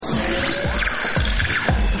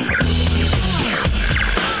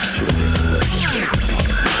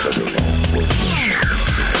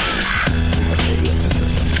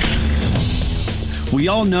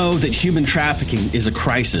all know that human trafficking is a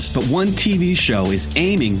crisis, but one TV show is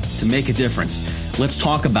aiming to make a difference. Let's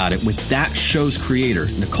talk about it with that show's creator,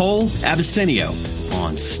 Nicole Abicenio,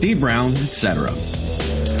 on Steve Brown, etc.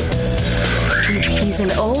 He's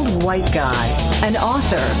an old white guy, an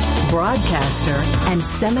author, broadcaster, and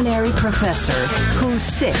seminary professor who's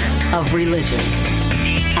sick of religion.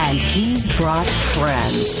 And he's brought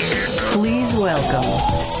friends. Please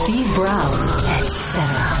welcome Steve Brown,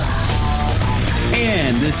 etc.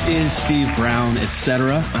 And this is Steve Brown,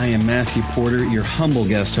 etc. I am Matthew Porter, your humble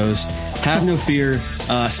guest host. Have no fear.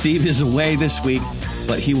 Steve is away this week,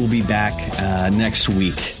 but he will be back next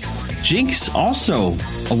week. Jinx also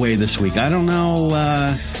away this week. I don't know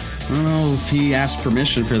if he asked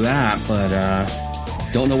permission for that, but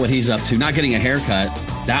don't know what he's up to. Not getting a haircut.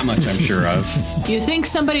 That much I'm sure of. You think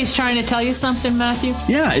somebody's trying to tell you something, Matthew?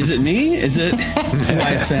 Yeah, is it me? Is it who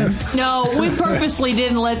I offend? No, we purposely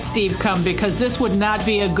didn't let Steve come because this would not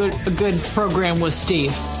be a good program with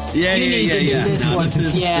Steve. Yeah. This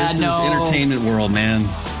is entertainment world, man.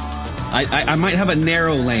 I might have a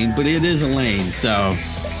narrow lane, but it is a lane, so.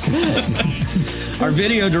 Our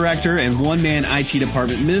video director and one-man IT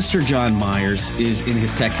department, Mr. John Myers, is in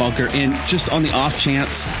his tech bunker. And just on the off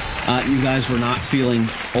chance you guys were not feeling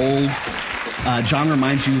old, John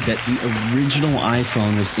reminds you that the original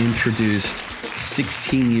iPhone was introduced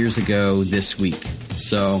 16 years ago this week.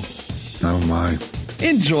 So, oh my,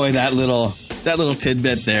 enjoy that little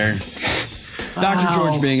tidbit there. Wow. Dr.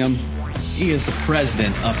 George Bingham, he is the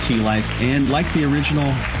president of Key Life, and like the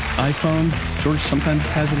original iPhone, George sometimes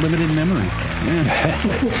has a limited memory.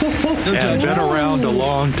 Yeah, been around a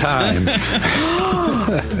long time.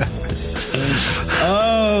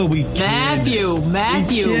 Oh, we kid.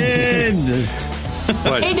 Matthew. We kid.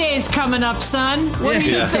 Heyday's coming up, son. What are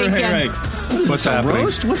you thinking? Right. What's happening?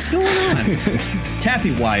 Roast? What's going on?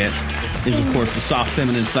 Kathy Wyatt is, of course, the soft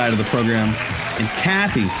feminine side of the program. And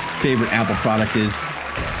Kathy's favorite Apple product is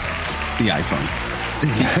the iPhone.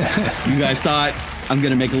 You guys thought I'm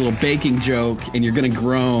going to make a little baking joke and you're going to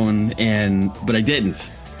groan, but I didn't.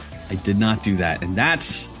 I did not do that. And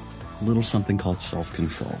that's a little something called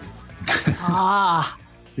self-control.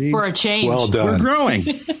 For a change. Well done. We're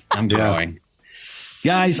growing. I'm growing.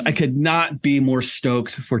 Guys, I could not be more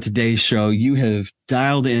stoked for today's show. You have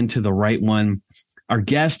dialed into the right one. Our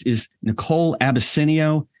guest is Nicole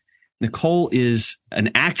Abicenio. Nicole is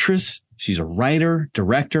an actress. She's a writer,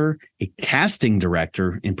 director, a casting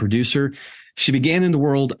director, and producer. She began in the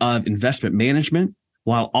world of investment management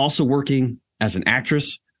while also working as an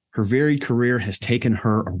actress. Her varied career has taken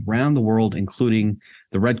her around the world, including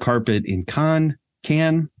the red carpet in Cannes.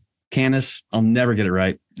 I'll never get it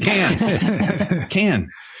right. Cannes.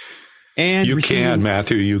 And you can,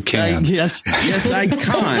 Matthew. You can. Yes, I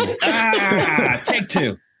can. Take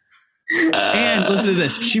two. And listen to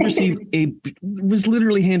this. She was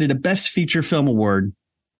literally handed a Best Feature Film Award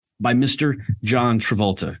by Mr. John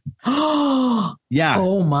Travolta. Yeah.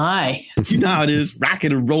 Oh, my. You know how it is.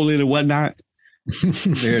 Rocking and rolling and whatnot.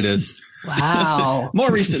 There it is. Wow.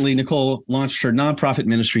 More recently, Nicole launched her nonprofit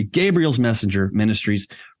ministry, Gabriel's Messenger Ministries.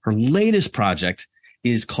 Her latest project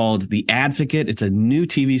is called The Advocate. It's a new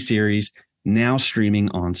TV series now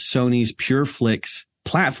streaming on Sony's PureFlix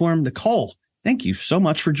platform. Nicole, thank you so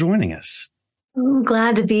much for joining us. I'm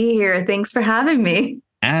glad to be here. Thanks for having me.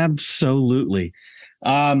 Absolutely.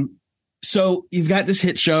 So you've got this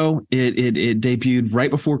hit show. It debuted right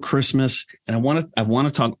before Christmas, and I want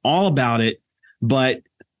to talk all about it, but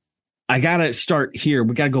I got to start here.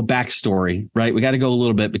 We got to go backstory, right? We got to go a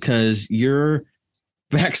little bit because your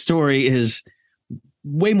backstory is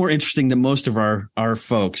way more interesting than most of our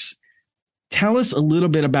folks. Tell us a little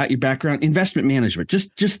bit about your background, investment management,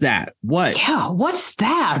 just that. What? Yeah, what's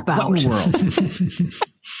that about? What in the world?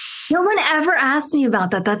 No one ever asked me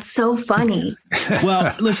about that. That's so funny.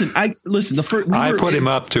 Well, listen. I put him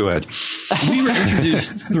up to it. We were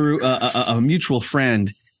introduced through a mutual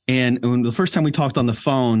friend, and when the first time we talked on the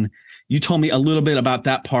phone, you told me a little bit about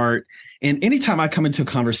that part. And anytime I come into a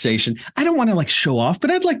conversation, I don't want to show off, but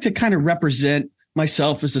I'd like to kind of represent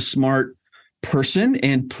myself as a smart person,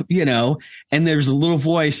 and and there's a little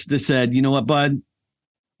voice that said, "You know what, bud?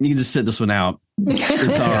 You can just sit this one out.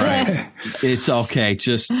 It's all right. It's okay.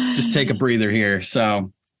 Just take a breather here."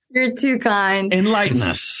 So you're too kind. Enlighten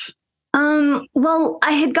us. Well,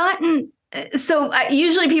 I had gotten. So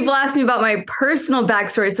usually people ask me about my personal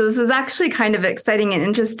backstory. So this is actually kind of exciting and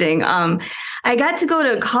interesting. I got to go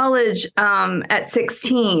to college at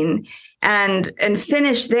 16. and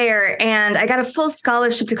finished there. And I got a full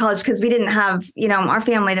scholarship to college because we didn't have, our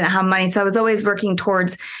family didn't have money. So I was always working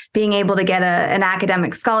towards being able to get an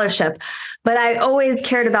academic scholarship. But I always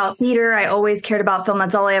cared about theater. I always cared about film.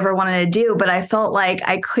 That's all I ever wanted to do. But I felt like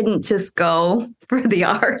I couldn't just go for the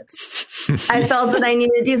arts. I felt that I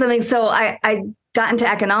needed to do something. So I got into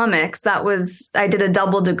economics. I did a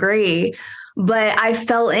double degree. But I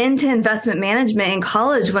fell into investment management in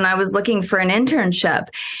college when I was looking for an internship.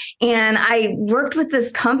 And I worked with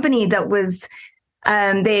this company that was,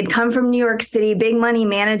 they had come from New York City, big money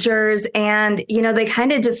managers. And, they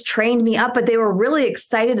kind of just trained me up, but they were really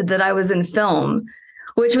excited that I was in film,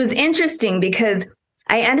 which was interesting because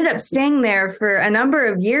I ended up staying there for a number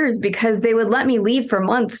of years because they would let me leave for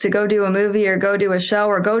months to go do a movie or go do a show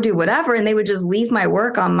or go do whatever. And they would just leave my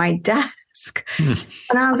work on my desk. And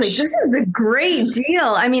I was like, this is a great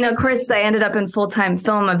deal. I mean, of course, I ended up in full-time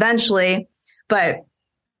film eventually, but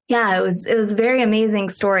yeah, it was a very amazing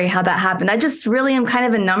story how that happened. I just really am kind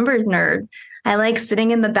of a numbers nerd. I like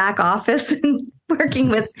sitting in the back office and working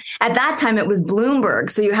with, at that time it was Bloomberg.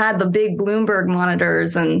 So you had the big Bloomberg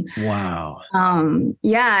monitors and wow.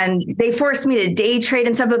 Yeah. And they forced me to day trade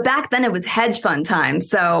and stuff, but back then it was hedge fund time.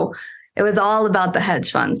 So it was all about the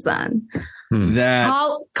hedge funds then.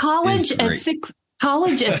 College at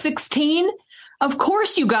 16. Of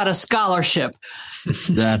course, you got a scholarship.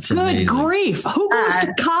 That's good amazing. grief. Who goes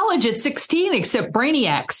to college at 16 except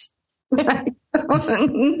brainiacs?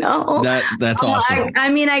 No, that's awesome. I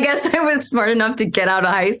mean, I guess I was smart enough to get out of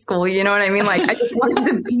high school. You know what I mean? Like, I just wanted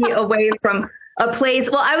to be away from a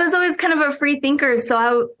place. Well, I was always kind of a free thinker.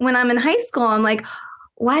 So when I'm in high school, I'm like,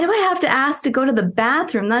 why do I have to ask to go to the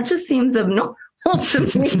bathroom? That just seems abnormal to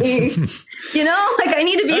me. Like I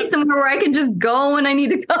need to be somewhere where I can just go when I need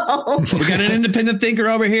to go. We got an independent thinker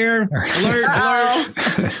over here. Alert.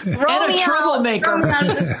 And a troublemaker. Out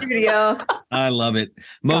of the studio. I love it.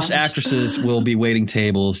 Most actresses will be waiting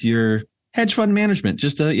tables. You're hedge fund management.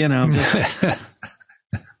 Just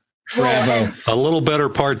bravo. A little better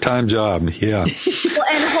part-time job. Yeah. Well,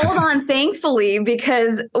 and hold on, thankfully,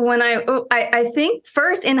 because when I think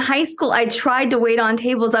first in high school, I tried to wait on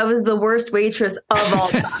tables. I was the worst waitress of all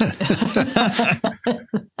time.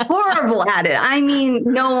 Horrible at it. I mean,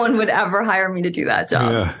 no one would ever hire me to do that job.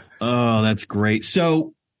 Yeah. Oh, that's great.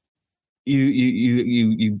 So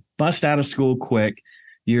you bust out of school quick.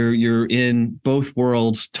 You're in both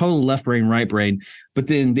worlds, total left brain, right brain. But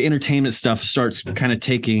then the entertainment stuff starts kind of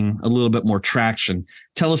taking a little bit more traction.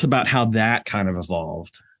 Tell us about how that kind of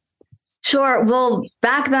evolved. Sure. Well,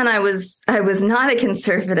 back then I was not a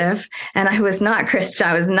conservative and I was not Christian.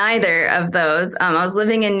 I was neither of those. I was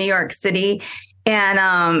living in New York City and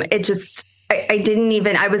I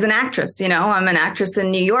was an actress, I'm an actress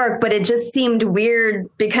in New York, but it just seemed weird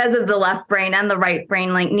because of the left brain and the right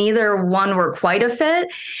brain, like neither one were quite a fit.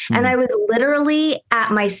 Mm-hmm. And I was literally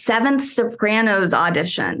at my 7th Sopranos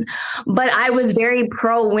audition, but I was very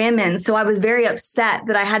pro women. So I was very upset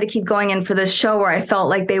that I had to keep going in for this show where I felt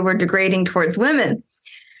like they were degrading towards women.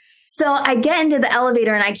 So I get into the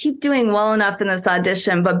elevator and I keep doing well enough in this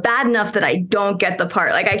audition, but bad enough that I don't get the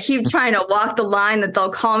part. Like I keep trying to walk the line that they'll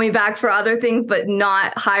call me back for other things, but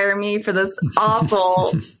not hire me for this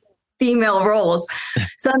awful female roles.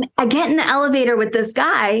 So I get in the elevator with this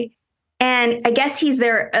guy and I guess he's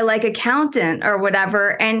their like accountant or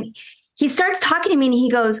whatever. And he starts talking to me and he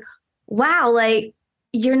goes, wow, like,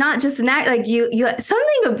 you're not just an act, like you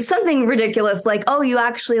something ridiculous, like, oh, you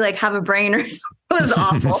actually like have a brain or something. It was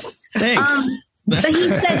awful. Thanks. But he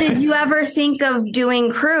said, did you ever think of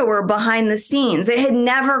doing crew or behind the scenes? It had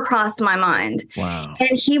never crossed my mind. Wow.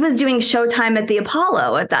 And he was doing Showtime at the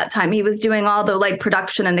Apollo at that time. He was doing all the like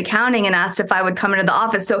production and accounting and asked if I would come into the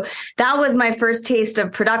office. So that was my first taste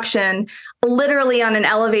of production, literally on an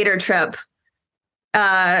elevator trip,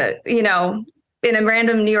 in a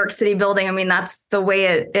random New York City building. I mean, that's the way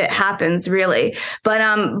it happens, really. But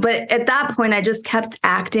at that point, I just kept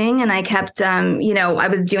acting and I kept, I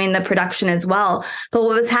was doing the production as well. But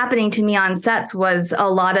what was happening to me on sets was a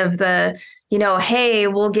lot of the, hey,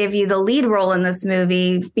 we'll give you the lead role in this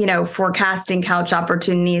movie, for casting couch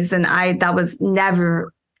opportunities. And that was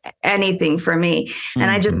never anything for me. And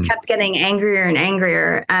I just kept getting angrier and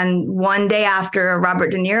angrier. And one day after a Robert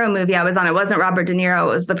De Niro movie I was on, it wasn't Robert De Niro,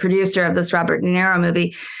 it was the producer of this Robert De Niro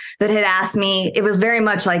movie that had asked me, it was very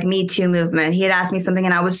much like Me Too movement. He had asked me something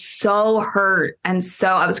and I was so hurt. And so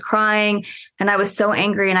I was crying and I was so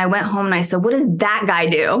angry. And I went home and I said, what does that guy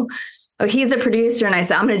do? Oh, he's a producer. And I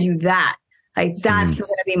said, I'm going to do that. Like, that's going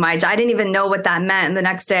to be my job. I didn't even know what that meant. And the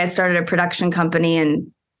next day I started a production company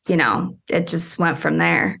and it just went from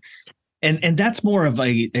there. And that's more of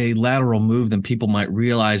a lateral move than people might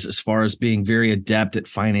realize, as far as being very adept at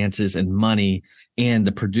finances and money and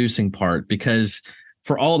the producing part, because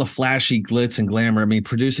for all the flashy glitz and glamour, I mean,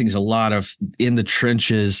 producing is a lot of in the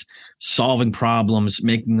trenches, solving problems,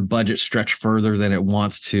 making the budget stretch further than it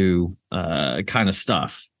wants to, kind of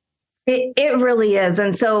stuff. It really is.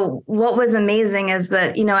 And so what was amazing is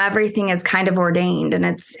that, everything is kind of ordained, and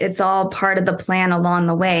it's all part of the plan along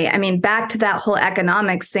the way. I mean, back to that whole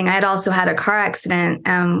economics thing, I had also had a car accident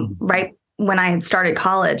right when I had started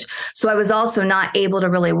college. So I was also not able to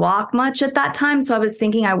really walk much at that time. So I was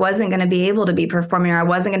thinking I wasn't going to be able to be performing, or I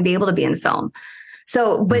wasn't going to be able to be in film.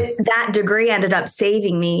 So, but that degree ended up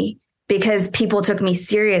saving me, because people took me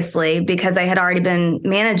seriously, because I had already been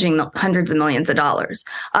managing hundreds of millions of dollars.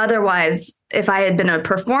 Otherwise, if I had been a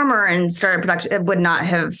performer and started production, it would not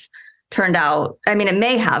have turned out. I mean, it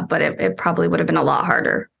may have, but it probably would have been a lot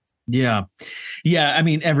harder. Yeah. Yeah. I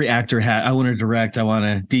mean, every actor I want to direct, I want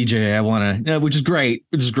to DJ, I want to, which is great,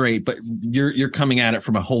 but you're coming at it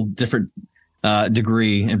from a whole different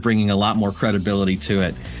degree and bringing a lot more credibility to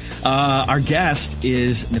it. Our guest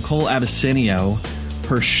is Nicole Abisinio.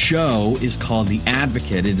 Her show is called The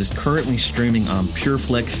Advocate. It is currently streaming on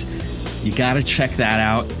PureFlix. You got to check that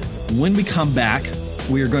out. When we come back,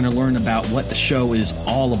 we are going to learn about what the show is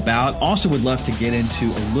all about. Also would love to get into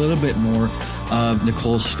a little bit more of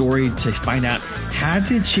Nicole's story to find out, how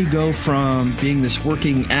did she go from being this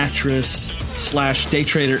working actress / day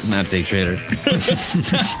trader, not day trader,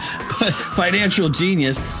 but financial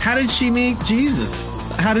genius. How did she meet Jesus?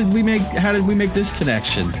 How did we make this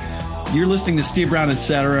connection? You're listening to Steve Brown,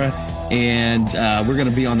 etc., and we're going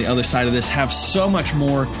to be on the other side of this. Have so much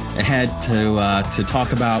more ahead to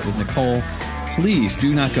talk about with Nicole. Please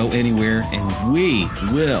do not go anywhere, and we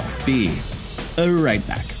will be right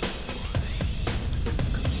back.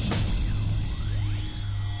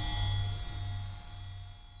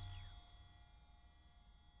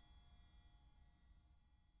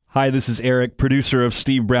 Hi, this is Eric, producer of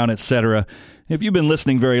Steve Brown, etc. If you've been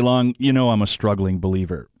listening very long, you know I'm a struggling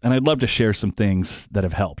believer, and I'd love to share some things that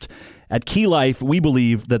have helped. At Key Life, we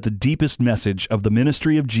believe that the deepest message of the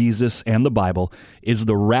ministry of Jesus and the Bible is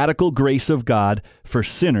the radical grace of God for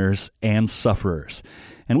sinners and sufferers.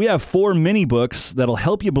 And we have 4 mini books that'll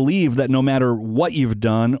help you believe that no matter what you've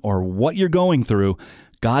done or what you're going through,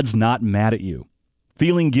 God's not mad at you.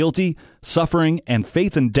 Feeling Guilty, Suffering, and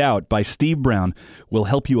Faith and Doubt by Steve Brown will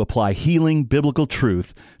help you apply healing biblical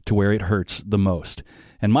truth to where it hurts the most.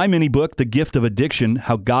 And my mini book, The Gift of Addiction,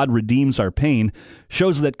 How God Redeems Our Pain,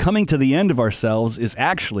 shows that coming to the end of ourselves is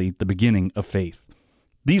actually the beginning of faith.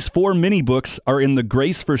 These 4 mini books are in the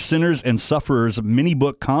Grace for Sinners and Sufferers mini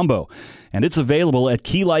book combo, and it's available at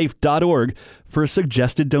keylife.org for a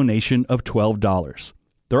suggested donation of $12.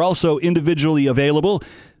 They're also individually available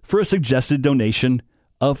for a suggested donation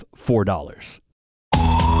of $4.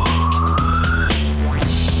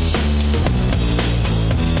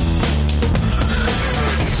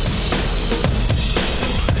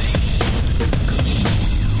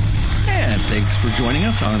 And thanks for joining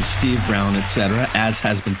us on Steve Brown, etc. As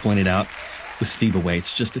has been pointed out with Steve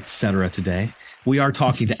Awaits, just etc. today. We are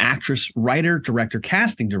talking to actress, writer, director,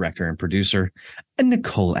 casting director, and producer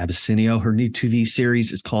Nicole Abisinio. Her new TV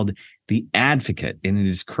series is called The Advocate, and it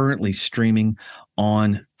is currently streaming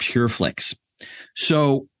on PureFlix.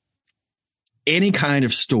 So any kind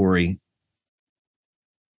of story,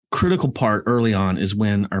 critical part early on is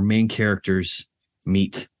when our main characters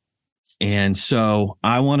meet. And so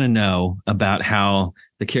I want to know about how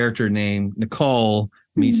the character named Nicole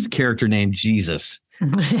meets the character named Jesus.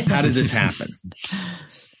 How did this happen?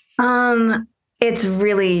 It's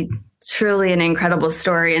really, truly an incredible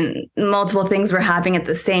story, and multiple things were happening at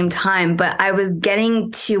the same time. But I was getting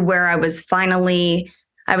to where I was finally,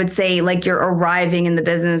 I would say, like, you're arriving in the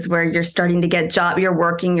business where you're starting to get job, you're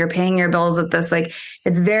working, you're paying your bills at this. Like,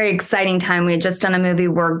 it's a very exciting time. We had just done a movie.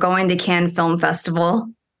 We're going to Cannes Film Festival.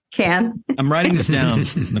 Cannes. I'm writing this down,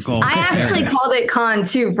 Nicole. I actually called it Con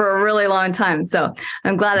too for a really long time. So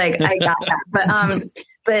I'm glad I got that.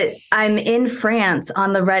 But I'm in France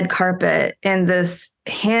on the red carpet in this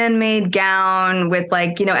handmade gown with,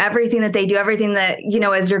 like, you know, everything that they do, everything that, you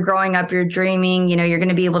know, as you're growing up, you're dreaming, you know, you're going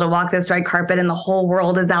to be able to walk this red carpet and the whole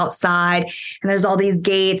world is outside. And there's all these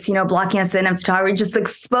gates, you know, blocking us in, and photography, just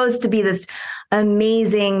exposed to be this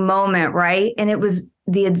amazing moment. Right. And it was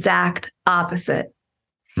the exact opposite.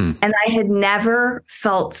 And I had never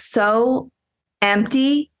felt so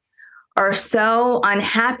empty or so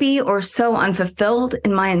unhappy or so unfulfilled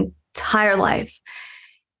in my entire life.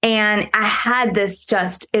 And I had this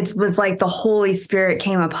it was like the Holy Spirit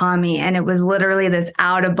came upon me. And it was literally this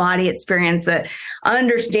out of body experience, that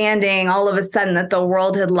understanding all of a sudden that the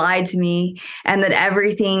world had lied to me and that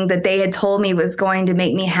everything that they had told me was going to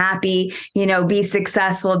make me happy, be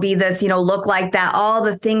successful, be this, look like that. All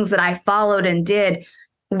the things that I followed and did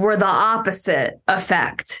were the opposite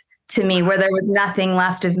effect to me, where there was nothing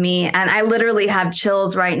left of me. And I literally have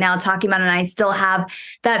chills right now talking about it. And I still have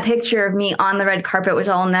that picture of me on the red carpet, which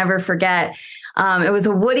I'll never forget. It was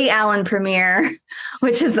a Woody Allen premiere,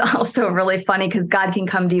 which is also really funny because God can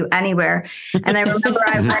come to you anywhere. And I remember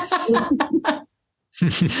I went,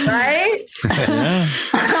 right?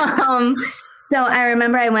 Yeah. So I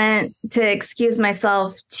remember I went to excuse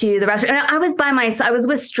myself to the restaurant. And I was by myself. I was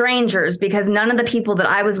with strangers because none of the people that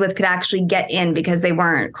I was with could actually get in because they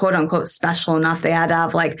weren't quote unquote special enough. They had to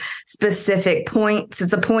have like specific points.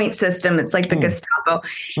 It's a point system. It's like the Gestapo.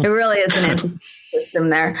 It really is an interesting system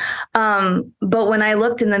there. But when I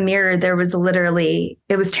looked in the mirror,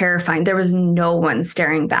 it was terrifying. There was no one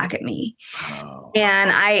staring back at me. Wow.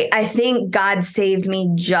 And I think God saved me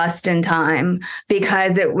just in time,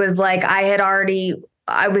 because it was like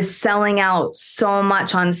I was selling out so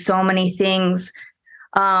much on so many things.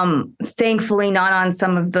 Thankfully not on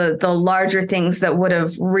some of the larger things that would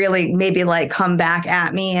have really maybe like come back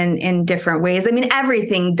at me in different ways. I mean,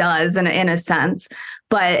 everything does in a sense,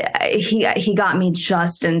 but he got me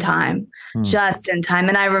just in time.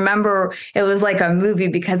 And I remember it was like a movie,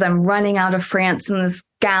 because I'm running out of France in this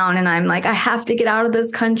gown and I'm like, I have to get out of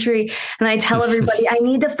this country. And I tell everybody I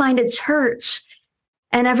need to find a church.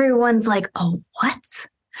 And everyone's like, oh, what?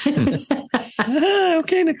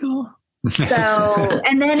 Okay, Nicole. So,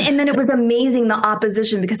 and then it was amazing, the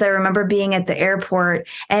opposition, because I remember being at the airport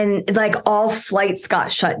and like all flights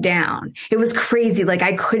got shut down. It was crazy. Like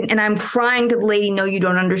I couldn't, and I'm crying to the lady, no, you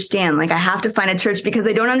don't understand. Like I have to find a church because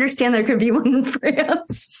I don't understand there could be one in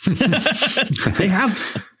France. They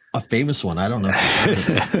have a famous one. I don't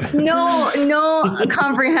know. No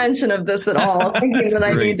comprehension of this at all. Thinking that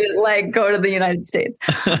I need to like go to the United States.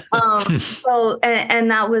 So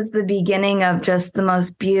that was the beginning of just the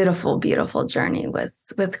most beautiful, beautiful journey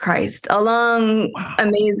with Christ. A long,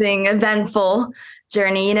 amazing, eventful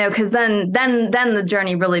journey, because then the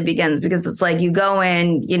journey really begins, because it's like you go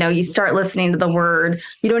in, you start listening to the word.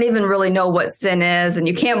 You don't even really know what sin is, and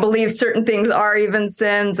you can't believe certain things are even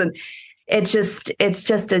sins, and it's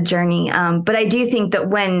just a journey. But I do think that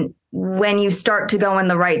when you start to go in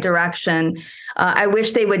the right direction, I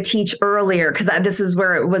wish they would teach earlier, because this is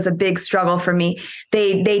where it was a big struggle for me.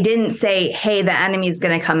 They didn't say, hey, the enemy's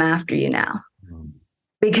going to come after you now,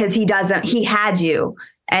 because he had you,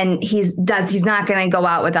 and he's not going to go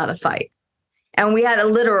out without a fight. And we had a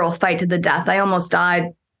literal fight to the death. I almost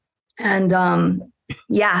died. And,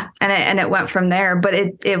 and it went from there, but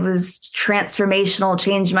it was transformational,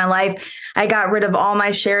 changed my life. I got rid of all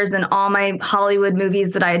my shares in all my Hollywood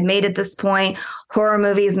movies that I had made at this point, horror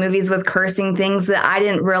movies with cursing, things that I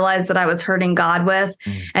didn't realize that I was hurting God with.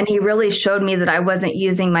 And he really showed me that I wasn't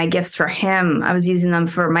using my gifts for him. I was using them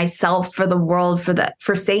for myself, for the world,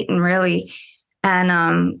 for Satan, really.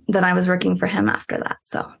 And then I was working for him after that.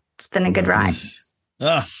 So it's been a good ride.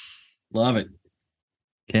 Love it.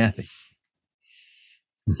 Kathy.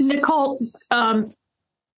 Nicole, can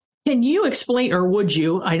you explain, or would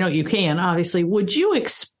you, I know you can, obviously, would you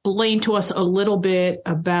explain to us a little bit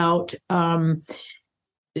about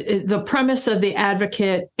the premise of The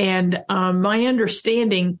Advocate? And my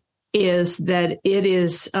understanding is that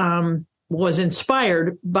it was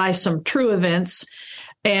inspired by some true events.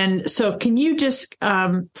 And so can you just,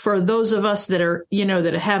 for those of us that are,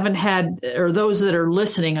 that haven't had, or those that are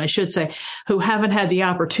listening, I should say, who haven't had the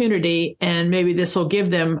opportunity, and maybe this will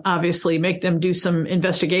give them, obviously, make them do some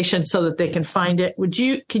investigation so that they can find it.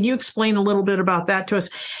 Can you explain a little bit about that to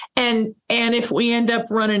us? And if we end up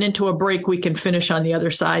running into a break, we can finish on the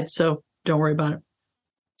other side. So don't worry about it.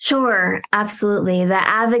 Sure, absolutely. The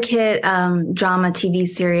Advocate drama TV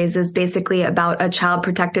series is basically about a child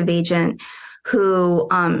protective agent who,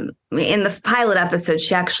 in the pilot episode,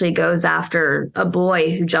 she actually goes after a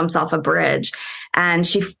boy who jumps off a bridge, and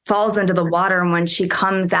she falls into the water. And when she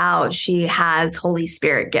comes out, she has Holy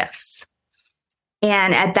Spirit gifts.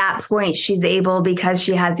 And at that point, she's able, because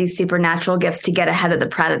she has these supernatural gifts, to get ahead of the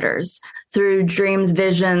predators through dreams,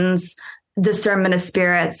 visions, discernment of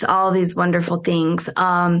spirits, all these wonderful things.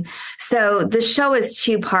 So the show is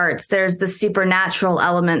two parts. There's the supernatural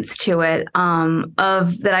elements to it,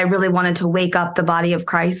 that I really wanted to wake up the body of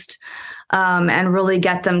Christ, and really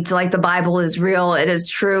get them to, like, the Bible is real. It is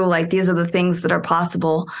true. Like, these are the things that are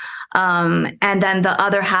possible. And then the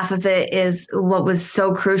other half of it is what was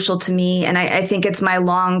so crucial to me. And I think it's my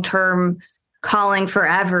long-term calling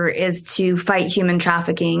forever, is to fight human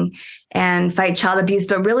trafficking and fight child abuse,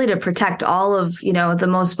 but really to protect all of, the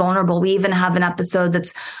most vulnerable. We even have an episode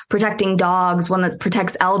that's protecting dogs, one that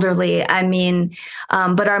protects elderly.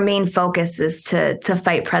 But our main focus is to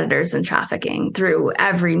fight predators and trafficking through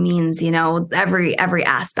every means, every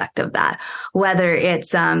aspect of that, whether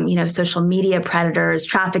it's, social media predators,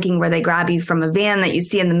 trafficking where they grab you from a van that you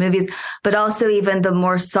see in the movies, but also even the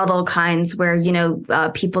more subtle kinds where,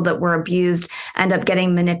 people that were abused end up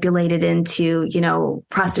getting manipulated into,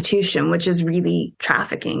 prostitution, which is really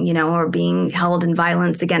trafficking, or being held in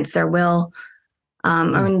violence against their will,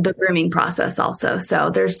 or the grooming process also. So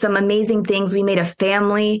there's some amazing things. We made a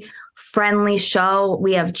family friendly show.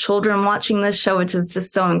 We have children watching this show, which is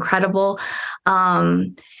just so incredible.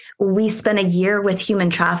 We spent a year with human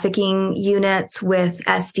trafficking units, with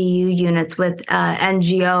SVU units, with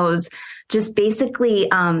NGOs, just basically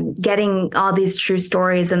getting all these true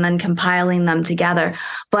stories and then compiling them together.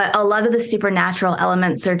 But a lot of the supernatural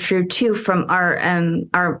elements are true too from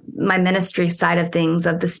my ministry side of things,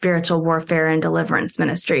 of the spiritual warfare and deliverance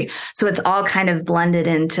ministry. So it's all kind of blended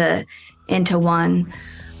into one.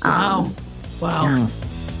 Wow.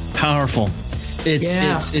 Powerful.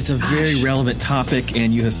 It's a very relevant topic,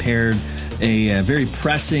 and you have paired a very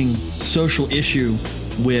pressing social issue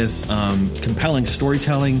with compelling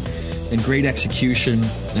storytelling and great execution.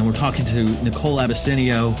 And we're talking to Nicole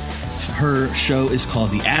Abisinio. Her show is called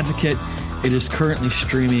The Advocate. It is currently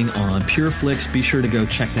streaming on PureFlix. Be sure to go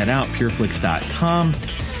check that out, pureflix.com.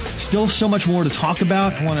 Still so much more to talk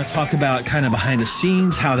about. I want to talk about kind of behind the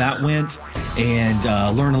scenes, how that went, and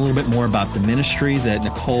learn a little bit more about the ministry that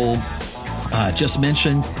Nicole just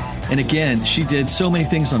mentioned. And again, she did so many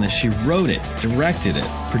things on this. She wrote it, directed it,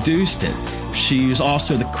 produced it. She was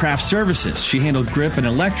also the craft services. She handled grip and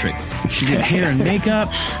electric. She did hair and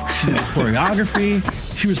makeup. She did choreography.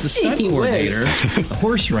 She was the stunt coordinator, the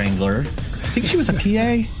horse wrangler. I think she was a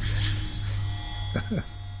PA.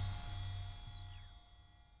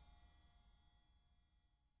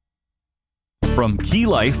 From Key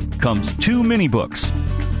Life comes 2 mini books.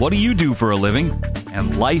 What Do You Do for a Living?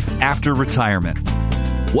 And Life After Retirement.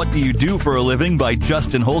 What Do You Do for a Living by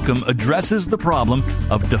Justin Holcomb addresses the problem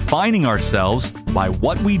of defining ourselves by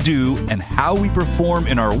what we do and how we perform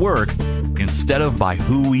in our work instead of by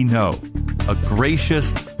who we know. A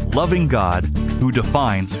gracious, loving God who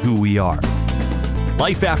defines who we are.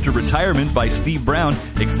 Life After Retirement by Steve Brown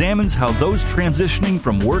examines how those transitioning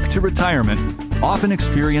from work to retirement often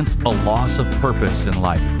experience a loss of purpose in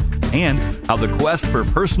life, and how the quest for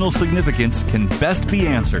personal significance can best be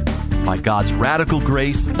answered by God's radical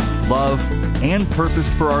grace, love, and purpose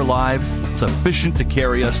for our lives sufficient to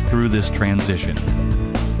carry us through this transition.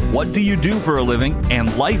 What Do You Do for a Living?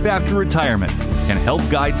 And Life After Retirement can help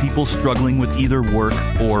guide people struggling with either work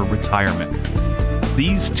or retirement.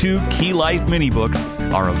 These 2 Key Life mini books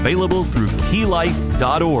are available through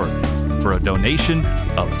keylife.org for a donation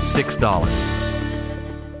of $6.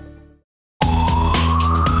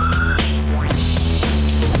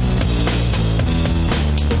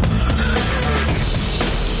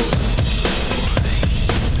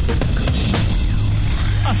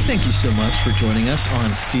 Thank you so much for joining us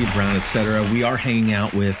on Steve Brown, etc. We are hanging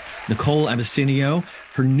out with Nicole Abisinio.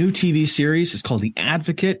 Her new TV series is called The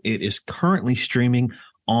Advocate. It is currently streaming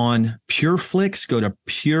on PureFlix. Go to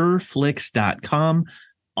pureflix.com.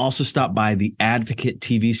 Also stop by the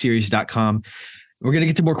advocatetvseries.com. We're going to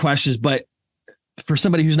get to more questions, but for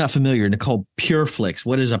somebody who's not familiar, Nicole, PureFlix,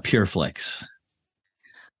 what is a PureFlix?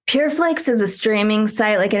 PureFlix is a streaming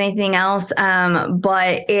site like anything else,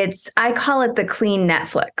 but I call it the clean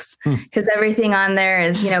Netflix because everything on there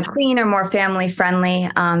is, clean or more family friendly.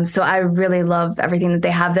 So I really love everything that they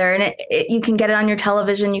have there, and you can get it on your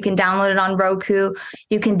television. You can download it on Roku.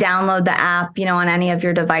 You can download the app, on any of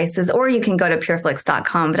your devices, or you can go to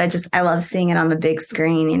pureflix.com. But I love seeing it on the big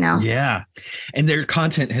screen, Yeah. And their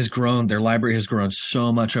content has grown. Their library has grown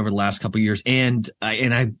so much over the last couple of years. And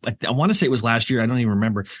I want to say it was last year. I don't even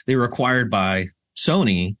remember. They were acquired by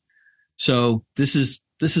Sony. So this is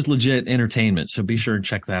legit entertainment. So be sure and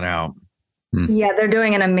check that out. Yeah, they're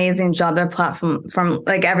doing an amazing job. Their platform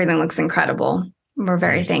everything looks incredible. We're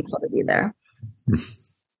very thankful to be there.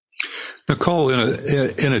 Nicole,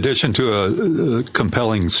 in addition to a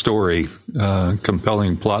compelling story,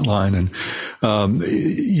 compelling plot line, and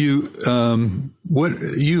you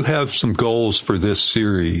have some goals for this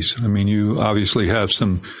series. I mean, you obviously have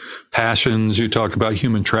some passions. You talk about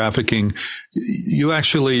human trafficking. You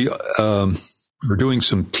actually are doing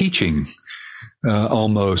some teaching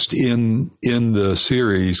almost in the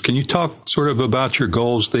series. Can you talk sort of about your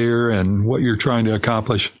goals there and what you're trying to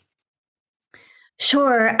accomplish?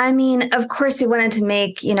 Sure. I mean, of course, we wanted to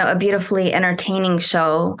make, a beautifully entertaining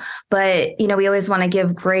show, but, we always want to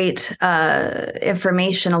give great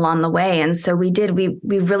information along the way. And so we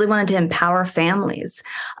really wanted to empower families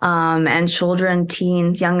and children,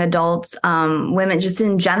 teens, young adults, women, just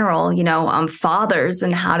in general, fathers,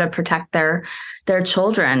 and how to protect their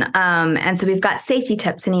children. And so we've got safety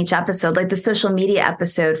tips in each episode, like the social media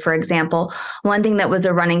episode, for example. One thing that was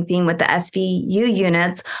a running theme with the SVU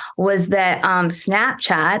units was that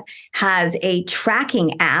Snapchat has a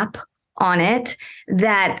tracking app on it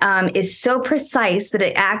that is so precise that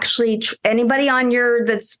it actually anybody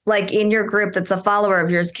that's like in your group that's a follower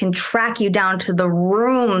of yours can track you down to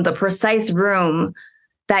the precise room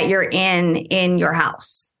that you're in your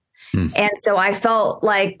house. And so I felt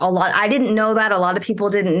like I didn't know that. A lot of people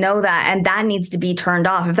didn't know that. And that needs to be turned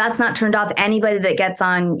off. If that's not turned off, anybody that gets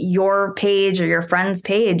on your page or your friend's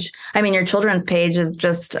page, your children's page is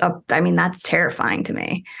just, that's terrifying to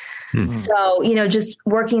me. So, just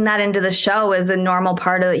working that into the show is a normal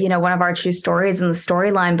part of, one of our true stories in the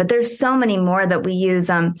storyline. But there's so many more that we use,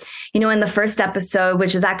 in the first episode,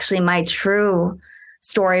 which is actually my true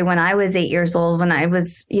story when I was 8 years old, when I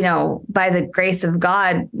was, by the grace of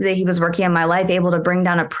God, that he was working in my life, able to bring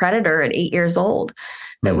down a predator at 8 years old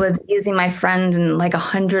that was using my friend and like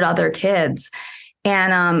 100 other kids.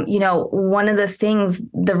 And, one of the things,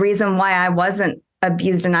 the reason why I wasn't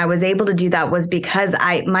abused and I was able to do that was because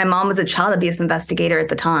my mom was a child abuse investigator at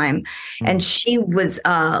the time. And she was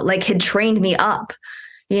had trained me up.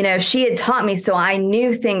 She had taught me, so I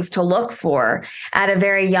knew things to look for at a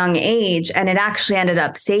very young age, and it actually ended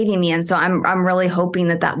up saving me. And so I'm really hoping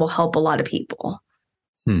that will help a lot of people.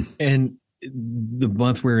 And the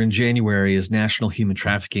month we're in, January, is National Human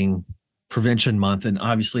Trafficking Prevention Month. And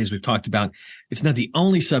obviously, as we've talked about, it's not the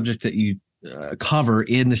only subject that you cover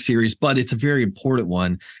in the series, but it's a very important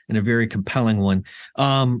one and a very compelling one.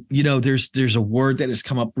 There's a word that has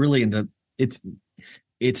come up really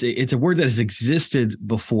it's a word that has existed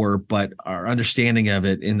before, but our understanding of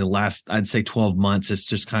it in the last, I'd say 12 months, has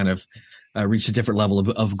just kind of reached a different level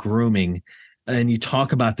of grooming. And you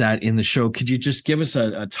talk about that in the show. Could you just give us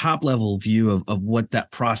a top level view of what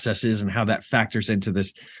that process is and how that factors into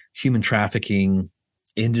this human trafficking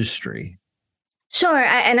industry? Sure.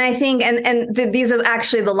 And I think, these are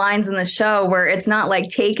actually the lines in the show where it's not like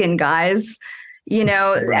Taken, guys. Right.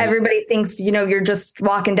 Everybody thinks, you're just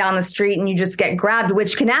walking down the street and you just get grabbed,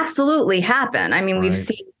 which can absolutely happen. We've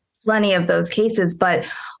seen plenty of those cases, but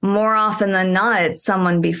more often than not, it's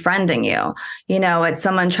someone befriending you. It's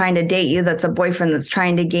someone trying to date you. That's a boyfriend that's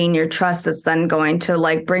trying to gain your trust. That's then going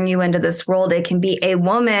to bring you into this world. It can be a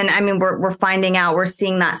woman. We're finding out, we're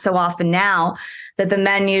seeing that so often now that the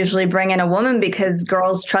men usually bring in a woman because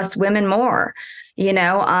girls trust women more.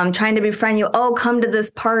 Trying to befriend you. Oh, come to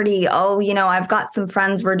this party. Oh, I've got some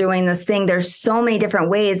friends. We're doing this thing. There's so many different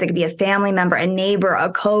ways. It could be a family member, a neighbor,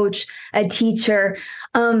 a coach, a teacher.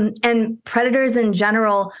 And predators in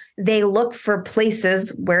general, they look for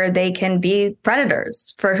places where they can be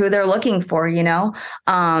predators for who they're looking for,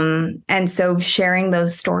 and so sharing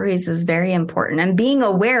those stories is very important, and being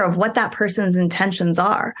aware of what that person's intentions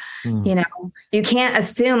are. You can't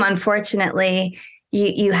assume, unfortunately.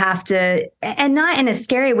 You have to, and not in a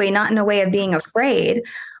scary way, not in a way of being afraid,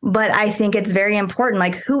 but I think it's very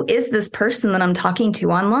important. Who is this person that I'm talking to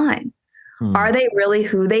online? Are they really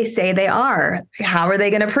who they say they are? How are they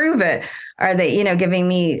going to prove it? Are they, giving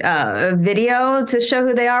me a video to show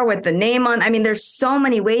who they are with the name on? There's so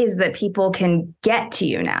many ways that people can get to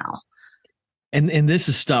you now. And this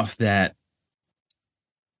is stuff that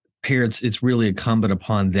parents, it's really incumbent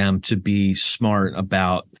upon them to be smart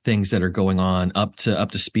about things that are going on, up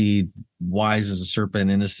to speed, wise as a serpent,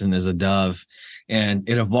 innocent as a dove. And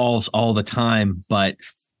it evolves all the time. But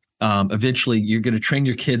eventually you're going to train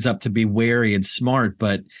your kids up to be wary and smart,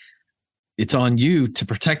 but it's on you to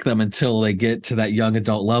protect them until they get to that young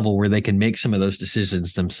adult level where they can make some of those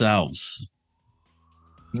decisions themselves.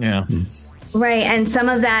 Yeah. Right. And some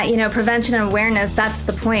of that, prevention and awareness, that's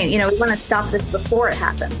the point. We want to stop this before it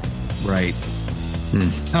happens. Right.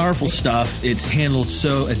 Powerful stuff. It's handled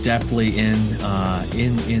so adeptly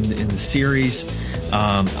in the series.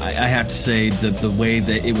 I have to say the way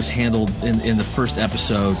that it was handled in the first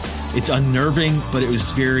episode, it's unnerving, but it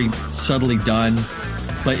was very subtly done.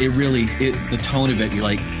 But the tone of it, you're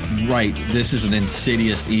like, right, this is an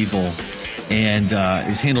insidious evil. And it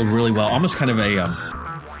was handled really well, almost kind of a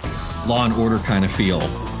Law and Order kind of feel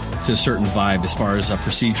to a certain vibe as far as a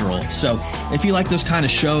procedural. So if you like those kind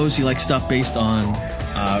of shows, you like stuff based on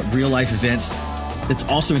real life events, that's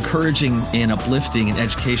also encouraging and uplifting and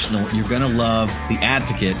educational, you're going to love The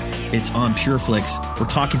Advocate. It's on PureFlix. We're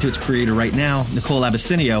talking to its creator right now, Nicole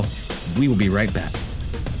Abisinio. We will be right back.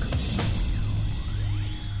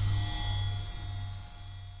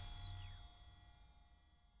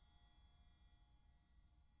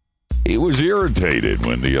 He was irritated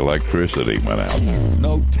when the electricity went out.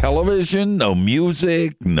 No television, no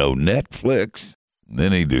music, no Netflix.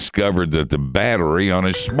 Then he discovered that the battery on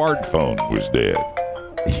his smartphone was dead.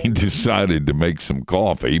 He decided to make some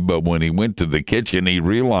coffee, but when he went to the kitchen, he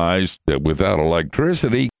realized that without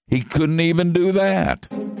electricity, he couldn't even do that.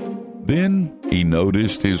 Then he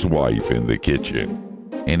noticed his wife in the kitchen,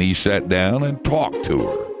 and he sat down and talked to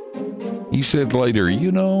her. He said later,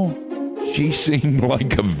 "You know, she seemed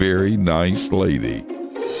like a very nice lady."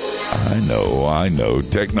 I know,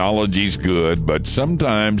 technology's good, but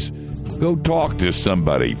sometimes go talk to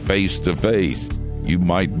somebody face to face. You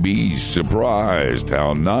might be surprised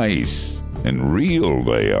how nice and real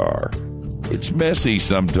they are. It's messy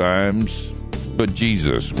sometimes, but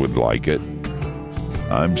Jesus would like it.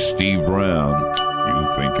 I'm Steve Brown. You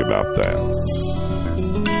think about that.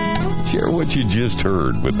 Share what you just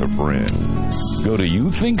heard with a friend. Go to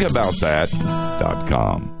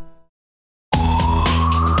youthinkaboutthat.com.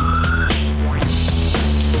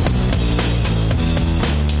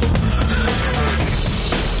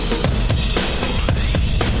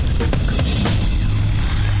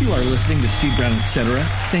 You are listening to Steve Brown, etc.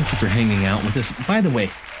 Thank you for hanging out with us. By the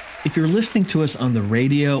way, if you're listening to us on the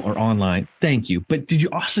radio or online, thank you. But did you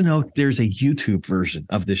also know there's a YouTube version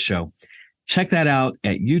of this show? Check that out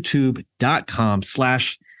at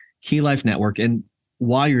youtube.com/Key Life Network. And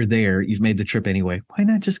while you're there, you've made the trip anyway. Why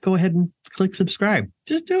not just go ahead and click subscribe?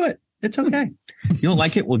 Just do it. It's okay. You don't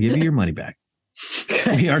like it? We'll give you your money back.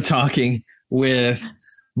 We are talking with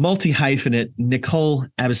multi-hyphenate Nicole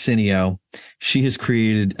Abisinio. She has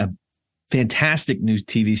created a fantastic new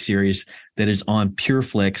TV series that is on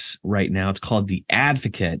PureFlix right now. It's called The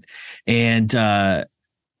Advocate. And got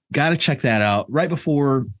to check that out. Right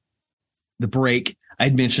before the break,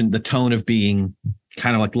 I'd mentioned the tone of being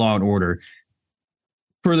kind of like Law and Order.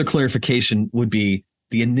 Further clarification would be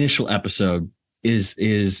the initial episode is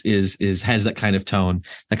has that kind of tone,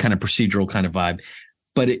 that kind of procedural kind of vibe.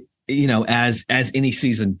 But it, you know, as any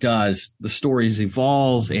season does, the stories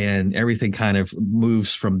evolve and everything kind of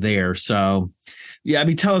moves from there. So, yeah, I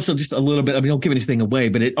mean, tell us just a little bit. I mean, don't give anything away,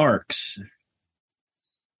 but it arcs.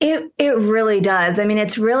 It really does. I mean,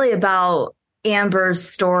 it's really about Amber's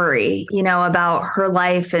story, you know, about her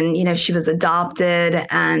life, and, you know, she was adopted,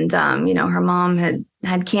 and, you know, her mom had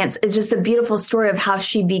cancer. It's just a beautiful story of how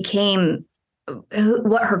she became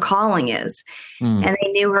what her calling is. And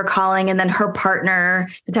they knew her calling. And then her partner,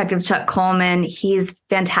 Detective Chuck Coleman, he's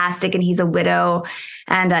fantastic, and he's a widow,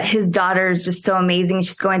 and his daughter is just so amazing.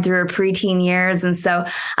 She's going through her preteen years. And so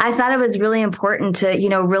I thought it was really important to, you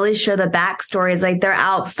know, really show the backstories. Like, they're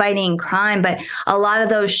out fighting crime, but a lot of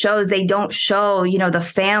those shows, they don't show, you know, the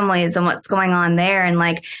families and what's going on there, and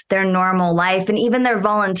like their normal life, and even their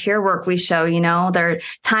volunteer work we show, you know, their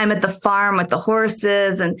time at the farm with the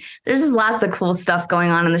horses. And there's just lots of cool stuff going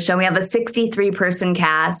on in the show. We have a 63-person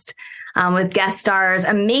cast with guest stars,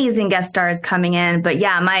 amazing guest stars coming in. But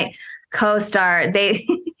yeah, my co-star, they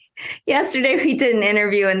yesterday we did an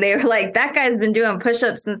interview, and they were like, "That guy's been doing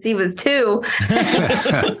push-ups since he was 2,"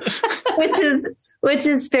 which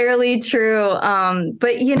is fairly true.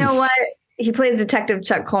 But you know what? He plays Detective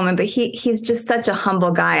Chuck Coleman, but he's just such a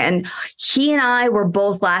humble guy. And he and I were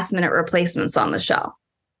both last-minute replacements on the show.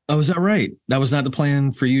 Oh, is that right? That was not the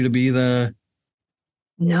plan for you to be the...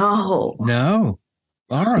 No.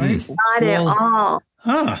 All right. Not at all.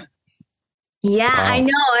 Huh. Yeah, wow. I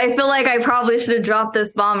know. I feel like I probably should have dropped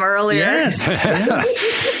this bomb earlier. Yes.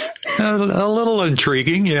 A little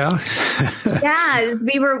intriguing, yeah. Yeah,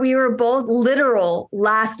 we were both literal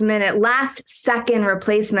last second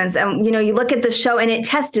replacements. And, you know, you look at the show, and it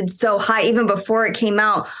tested so high even before it came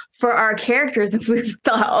out for our characters. And we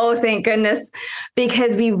thought, oh, thank goodness,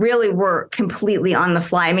 because we really were completely on the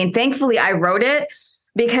fly. I mean, thankfully I wrote it,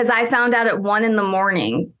 because I found out at 1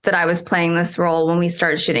 a.m. that I was playing this role when we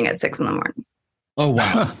started shooting at 6 a.m. Oh,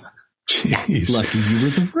 wow. Jeez. Lucky you were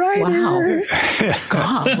the writer.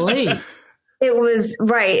 Wow. Golly. It was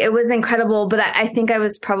right. It was incredible. But I think I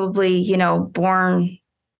was probably, you know, born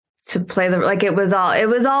to play it was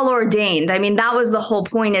all ordained. I mean, that was the whole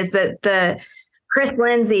point, is that the Chris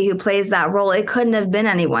Lindsay, who plays that role, it couldn't have been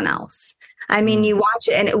anyone else. I mean, you watch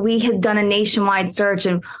it, and we had done a nationwide search,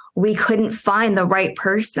 and we couldn't find the right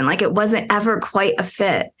person. Like, it wasn't ever quite a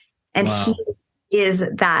fit. And wow. He is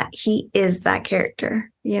that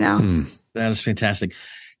character, you know? That is fantastic.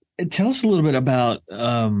 tell us a little bit about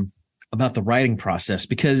the writing process,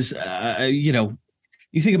 because,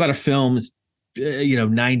 you think about a film,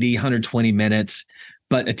 90, 120 minutes,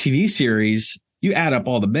 but a TV series, you add up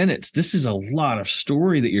all the minutes. This is a lot of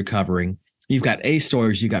story that you're covering. You've got A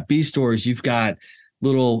stories, you've got B stories, you've got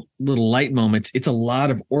little light moments. It's a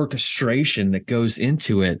lot of orchestration that goes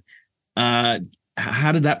into it.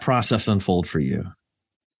 How did that process unfold for you?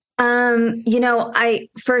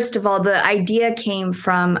 First of all, the idea came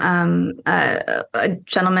from a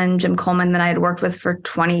gentleman, Jim Coleman, that I had worked with for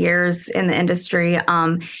 20 years in the industry.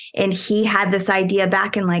 And he had this idea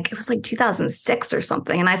back in it was 2006 or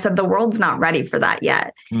something. And I said, the world's not ready for that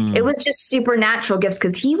yet. It was just supernatural gifts,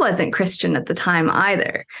 because he wasn't Christian at the time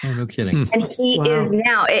either. Oh, no kidding. And he is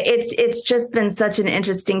now. It's just been such an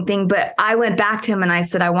interesting thing. But I went back to him and I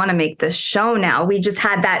said, I want to make this show now. We just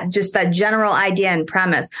had that general idea and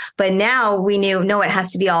premise. But now we knew, no, it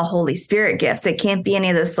has to be all Holy Spirit gifts. It can't be any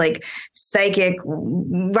of this psychic,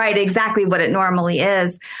 right? Exactly what it normally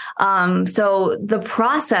is. So the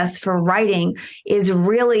process for writing is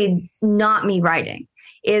really not me writing.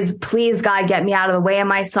 Is please God, get me out of the way of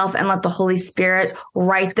myself and let the Holy Spirit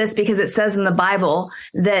write this, because it says in the Bible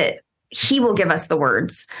that he will give us the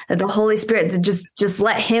words, that the Holy Spirit, just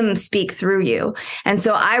let him speak through you. And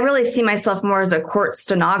so I really see myself more as a court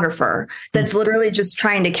stenographer that's literally just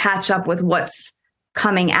trying to catch up with what's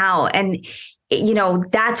coming out. And,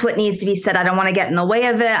 that's what needs to be said. I don't want to get in the way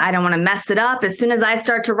of it. I don't want to mess it up. As soon as I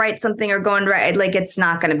start to write something or go and write, it's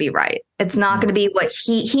not going to be right. It's not going to be what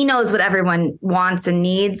he knows what everyone wants and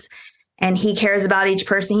needs. And he cares about each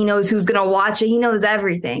person. He knows who's going to watch it. He knows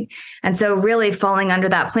everything. And so really falling under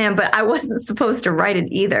that plan, but I wasn't supposed to write it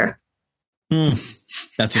either.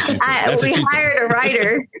 That's what you we hired a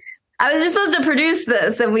writer. I was just supposed to produce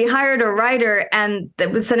this, and we hired a writer, and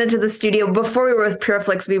that was sent it to the studio. Before we were with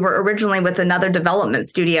Pureflix, we were originally with another development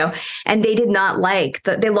studio, and they did not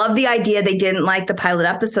they loved the idea. They didn't like the pilot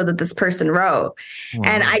episode that this person wrote. Wow.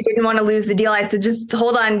 And I didn't want to lose the deal. I said, just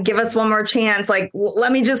hold on, give us one more chance.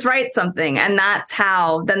 Let me just write something. And that's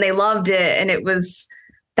how, then they loved it. And that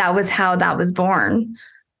was how that was born.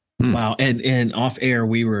 Wow. And off air,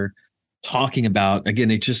 we were talking about,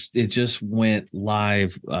 again, it just went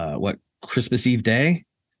live, Christmas Eve day.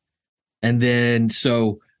 And then,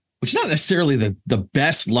 which is not necessarily the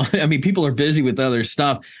best line. I mean, people are busy with other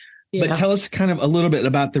stuff, but tell us kind of a little bit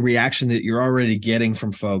about the reaction that you're already getting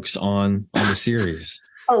from folks on the series.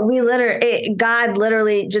 Oh, God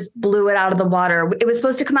literally just blew it out of the water. It was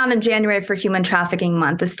supposed to come out in January for Human Trafficking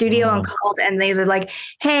Month. The studio called and they were like,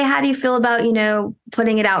 hey, how do you feel about,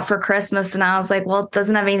 putting it out for Christmas? And I was like, well, it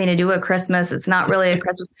doesn't have anything to do with Christmas. It's not really a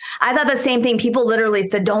Christmas. I thought the same thing. People literally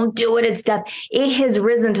said, don't do it. It's death. It has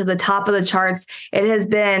risen to the top of the charts. It has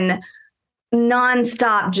been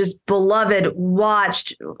nonstop, just beloved,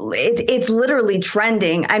 watched. It's literally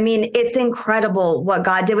trending. I mean, it's incredible what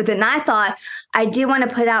God did with it. And I thought, I do want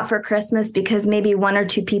to put out for Christmas because maybe one or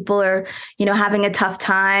two people are, having a tough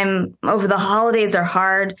time over the holidays are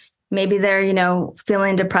hard. Maybe they're,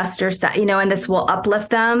 feeling depressed or sad, and this will uplift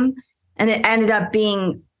them. And it ended up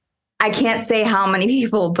being, I can't say how many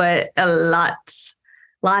people, but lots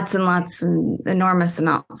and lots and enormous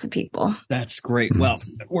amounts of people. That's great. Well,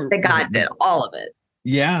 God did all of it.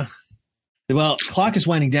 Yeah. Well, clock is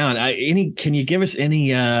winding down. Can you give us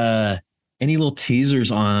any little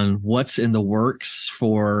teasers on what's in the works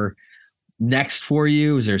for next for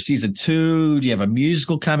you? Is there season 2? Do you have a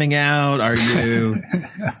musical coming out? Are you,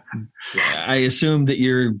 I assume that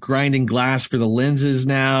you're grinding glass for the lenses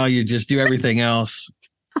now. You just do everything else.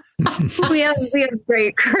 we have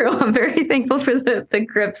great crew. I'm very thankful for the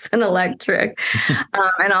grips and electric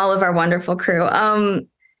and all of our wonderful crew.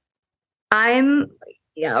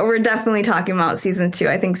 We're definitely talking about season 2.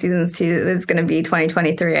 I think season 2 is going to be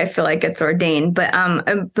 2023. I feel like it's ordained, but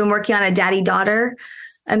I've been working on a daddy-daughter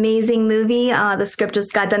amazing movie. The script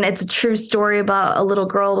just got done. It's a true story about a little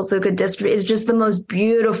girl with leukodystrophy. It's just the most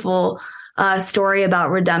beautiful story about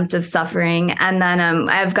redemptive suffering. And then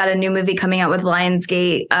I've got a new movie coming out with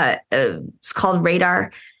Lionsgate. It's called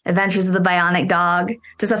Radar, Adventures of the Bionic Dog.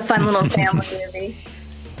 Just a fun little family movie.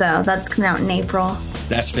 So that's coming out in April.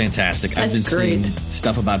 That's fantastic. I've been seeing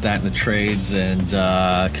stuff about that in the trades,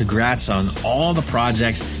 and congrats on all the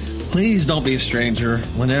projects. Please don't be a stranger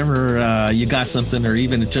whenever you got something, or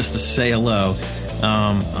even just to say hello.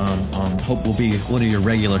 Hope we'll be one of your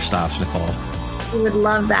regular stops, Nicole. We would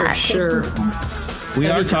love that. For sure. We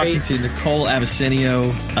are talking to Nicole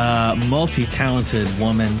Abicenio, multi-talented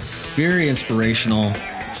woman, very inspirational,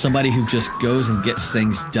 somebody who just goes and gets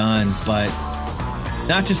things done. But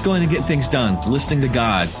Not just going to get things done, listening to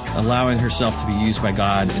God, allowing herself to be used by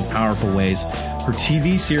God in powerful ways. Her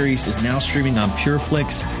TV series is now streaming on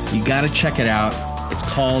PureFlix. You got to check it out. It's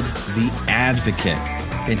called The Advocate.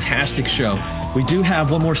 Fantastic show. We do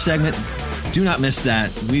have one more segment. Do not miss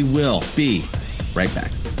that. We will be right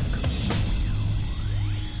back.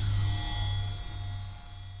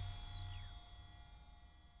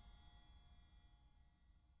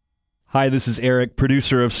 Hi, this is Eric,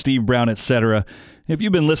 producer of Steve Brown, etc. If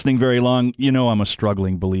you've been listening very long, you know I'm a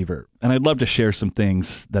struggling believer, and I'd love to share some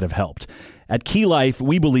things that have helped. At Key Life,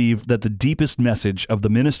 we believe that the deepest message of the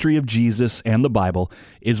ministry of Jesus and the Bible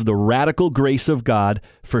is the radical grace of God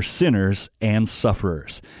for sinners and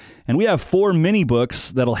sufferers. And we have 4 mini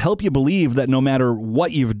books that'll help you believe that no matter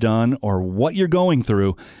what you've done or what you're going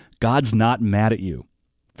through, God's not mad at you.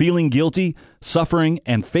 Feeling Guilty, Suffering,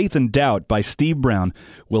 and Faith and Doubt by Steve Brown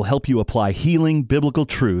will help you apply healing biblical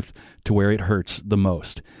truth to where it hurts the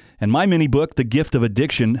most. And my mini book, The Gift of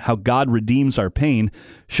Addiction, How God Redeems Our Pain,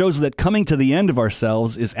 shows that coming to the end of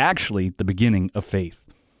ourselves is actually the beginning of faith.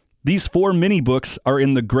 These 4 mini books are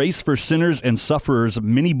in the Grace for Sinners and Sufferers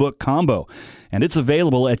mini book combo, and it's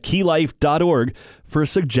available at keylife.org for a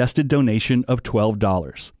suggested donation of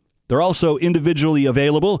 $12. They're also individually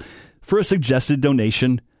available for a suggested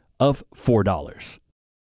donation of $4.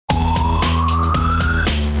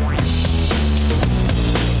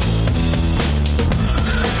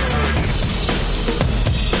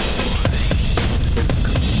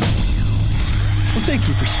 Well, thank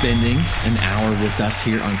you for spending an hour with us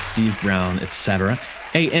here on Steve Brown, etc.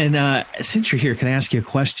 Hey, and since you're here, can I ask you a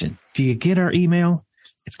question? Do you get our email?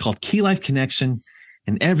 It's called Key Life Connection.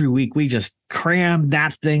 And every week we just cram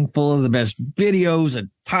that thing full of the best videos and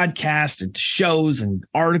podcasts and shows and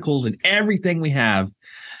articles and everything we have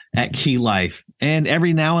at Key Life. And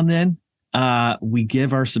every now and then we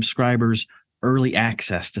give our subscribers early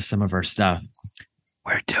access to some of our stuff.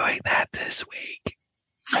 We're doing that this week.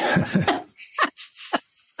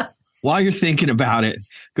 While you're thinking about it,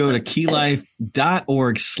 go to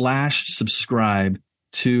keylife.org/subscribe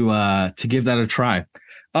to give that a try.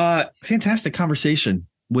 Fantastic conversation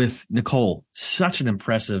with Nicole. Such an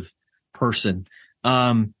impressive person.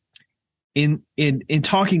 In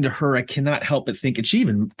talking to her, I cannot help but think, and she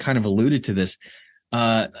even kind of alluded to this,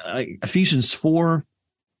 Ephesians 4,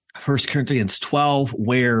 1 Corinthians 12,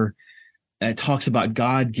 where it talks about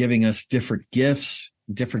God giving us different gifts,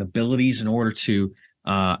 different abilities in order to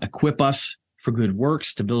equip us for good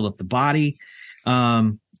works, to build up the body.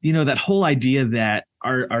 That whole idea that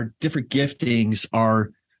our different giftings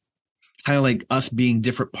are kind of like us being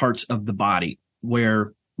different parts of the body,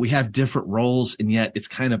 where we have different roles, and yet it's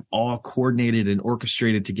kind of all coordinated and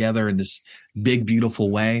orchestrated together in this big,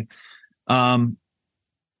 beautiful way.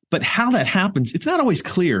 But how that happens, it's not always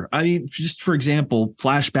clear. I mean, just for example,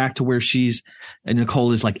 flashback to where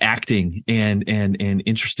Nicole is like acting and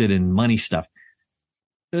interested in money stuff.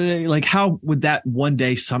 Like, how would that one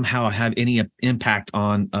day somehow have any impact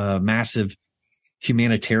on a massive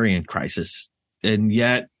humanitarian crisis? And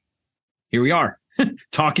yet here we are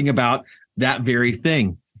talking about that very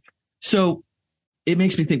thing. So it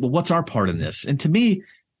makes me think, well, what's our part in this? And to me,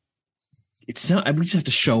 we just have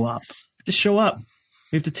to show up. We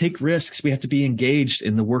have to take risks. We have to be engaged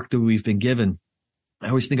in the work that we've been given. I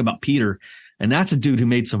always think about Peter, and that's a dude who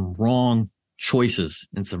made some wrong choices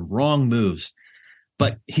and some wrong moves,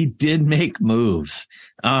 but he did make moves.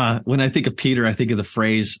 When I think of Peter, I think of the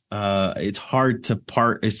phrase, it's hard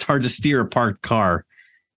to steer a parked car.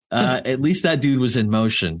 At least that dude was in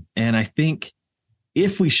motion. And I think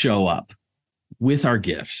if we show up with our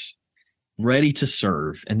gifts, ready to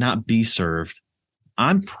serve and not be served,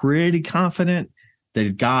 I'm pretty confident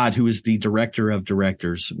that God, who is the director of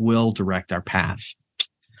directors, will direct our paths.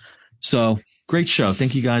 So great show.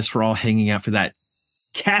 Thank you guys for all hanging out for that.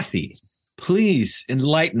 Kathy, please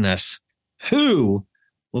enlighten us. Who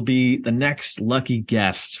will be the next lucky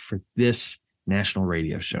guest for this national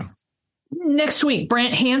radio show? Next week,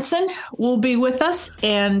 Brant Hansen will be with us,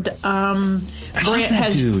 and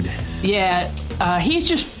Brant dude. Yeah,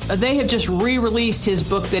 they have just re-released his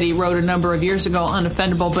book that he wrote a number of years ago,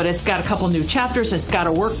 Unoffendable, but it's got a couple new chapters. It's got a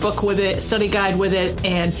workbook with it, study guide with it,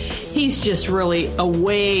 and he's just really a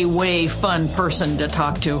way, way fun person to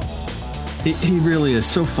talk to. He really is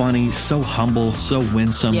so funny, so humble, so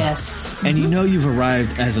winsome. Yes. And you know you've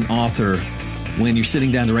arrived as an author when you're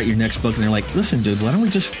sitting down to write your next book and they're like, listen, dude, why don't we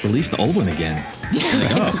just release the old one again? Like,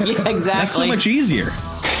 oh, yeah, exactly. That's so much easier.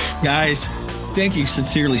 Guys, thank you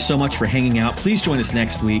sincerely so much for hanging out. Please join us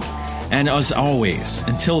next week. And as always,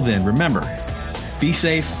 until then, remember, be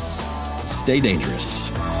safe, stay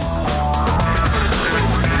dangerous.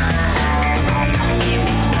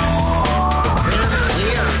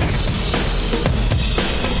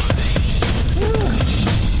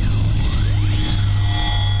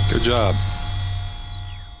 job.